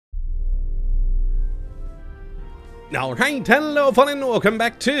Alright, hello fun and welcome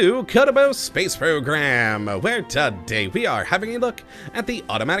back to Kottabos Space Program, where today we are having a look at the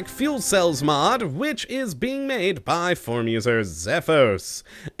automatic fuel cells mod, which is being made by forum user Zephos.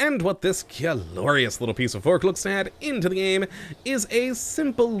 And what this glorious little piece of work looks to add into the game is a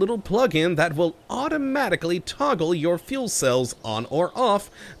simple little plugin that will automatically toggle your fuel cells on or off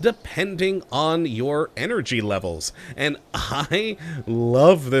depending on your energy levels. And I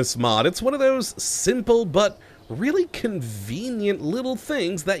love this mod. It's one of those simple but really convenient little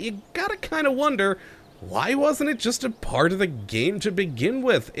things that you gotta kind of wonder, why wasn't it just a part of the game to begin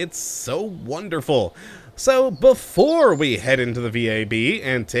with? It's so wonderful. So before we head into the VAB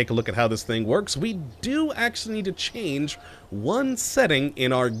and take a look at how this thing works, we do actually need to change one setting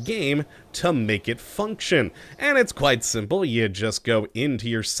in our game to make it function. And it's quite simple. You just go into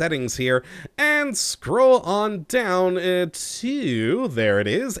your settings here and scroll on down to, there it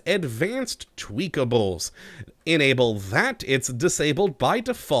is, Advanced Tweakables. Enable that. It's disabled by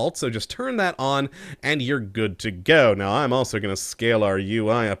default, so just turn that on and you're good to go. Now I'm also going to scale our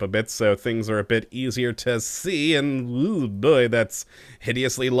UI up a bit so things are a bit easier to see, and ooh boy, that's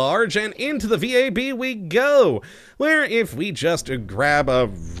hideously large. And into the VAB we go, where if we just grab a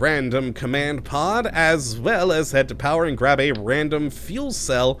random command pod as well as head to power and grab a random fuel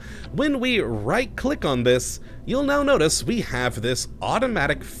cell, when we right click on this, you'll now notice we have this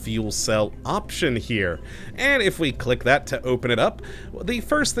automatic fuel cell option here. And if we click that to open it up, the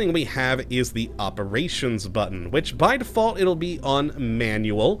first thing we have is the operations button, which by default it'll be on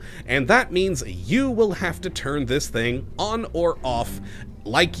manual, and that means you will have to turn this thing on or off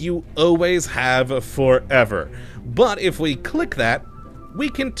like you always have forever. But if we click that, we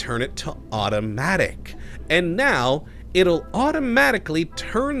can turn it to automatic. And now it'll automatically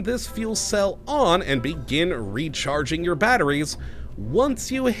turn this fuel cell on and begin recharging your batteries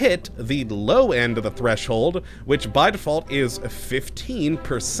once you hit the low end of the threshold, which by default is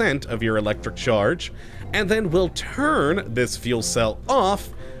 15% of your electric charge, and then will turn this fuel cell off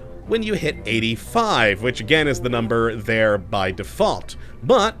when you hit 85, which again is the number there by default.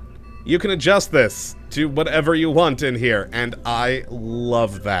 But you can adjust this to whatever you want in here, and I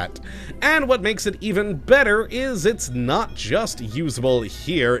love that. And what makes it even better is it's not just usable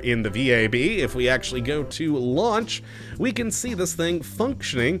here in the VAB. If we actually go to launch, we can see this thing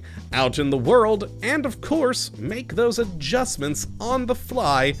functioning out in the world, and of course make those adjustments on the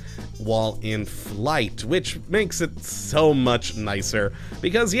fly while in flight, which makes it so much nicer.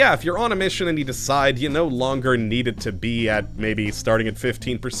 Because yeah, if you're on a mission and you decide you no longer need it to be at maybe starting at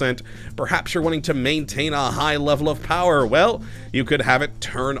 15%, perhaps you're wanting to maintain a high level of power, well, you could have it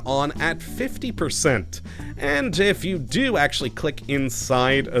turn on at 50%. And if you do actually click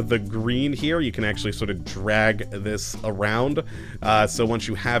inside of the green here, you can actually sort of drag this around. So once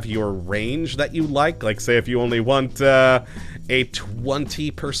you have your range that you like say if you only want a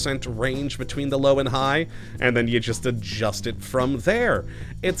 20% range between the low and high, and then you just adjust it from there.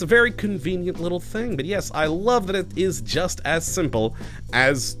 It's a very convenient little thing, but yes, I love that it is just as simple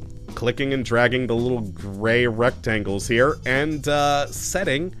as clicking and dragging the little gray rectangles here and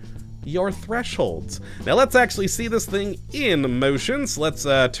setting your thresholds. Now let's actually see this thing in motion, so let's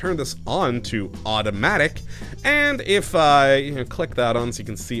turn this on to automatic, and if I click that on so you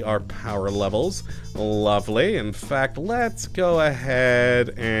can see our power levels, lovely. In fact, let's go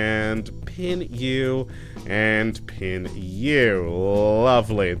ahead and pin you and pin you,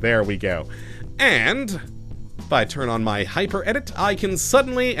 lovely, there we go. And if I turn on my hyper edit, I can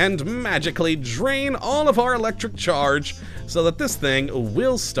suddenly and magically drain all of our electric charge so that this thing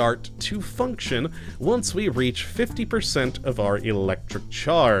will start to function once we reach 50% of our electric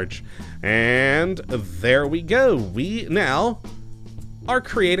charge. And there we go. We now are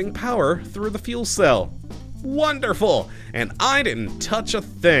creating power through the fuel cell. Wonderful! And I didn't touch a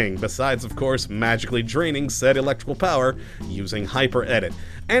thing, besides of course magically draining said electrical power using hyper edit.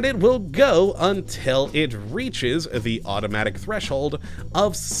 And it will go until it reaches the automatic threshold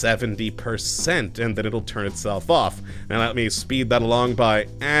of 70%, and then it'll turn itself off. Now let me speed that along by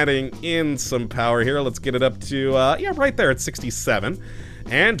adding in some power here. Let's get it up to, yeah, right there at 67.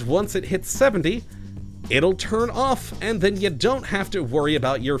 And once it hits 70, it'll turn off, and then you don't have to worry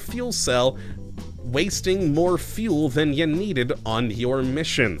about your fuel cell wasting more fuel than you needed on your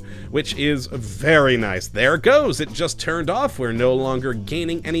mission, which is very nice. There it goes, it just turned off. We're no longer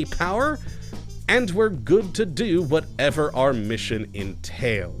gaining any power, and we're good to do whatever our mission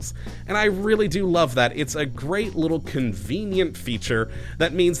entails. And I really do love that. It's a great little convenient feature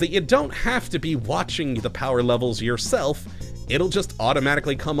that means that you don't have to be watching the power levels yourself. It'll just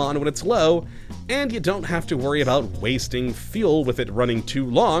automatically come on when it's low, and you don't have to worry about wasting fuel with it running too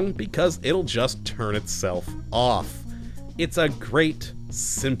long because it'll just turn itself off. It's a great,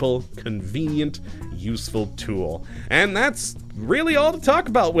 simple, convenient, useful tool. And that's really all to talk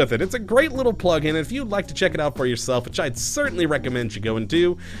about with it. It's a great little plugin. If you'd like to check it out for yourself, which I'd certainly recommend you go and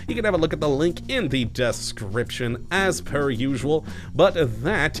do, you can have a look at the link in the description as per usual. But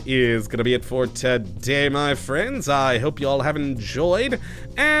that is going to be it for today, my friends. I hope you all have enjoyed,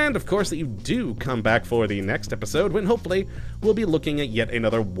 and of course that you do come back for the next episode when hopefully we'll be looking at yet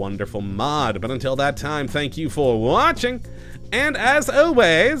another wonderful mod. But until that time, thank you for watching, and as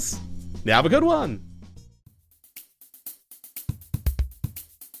always, have a good one.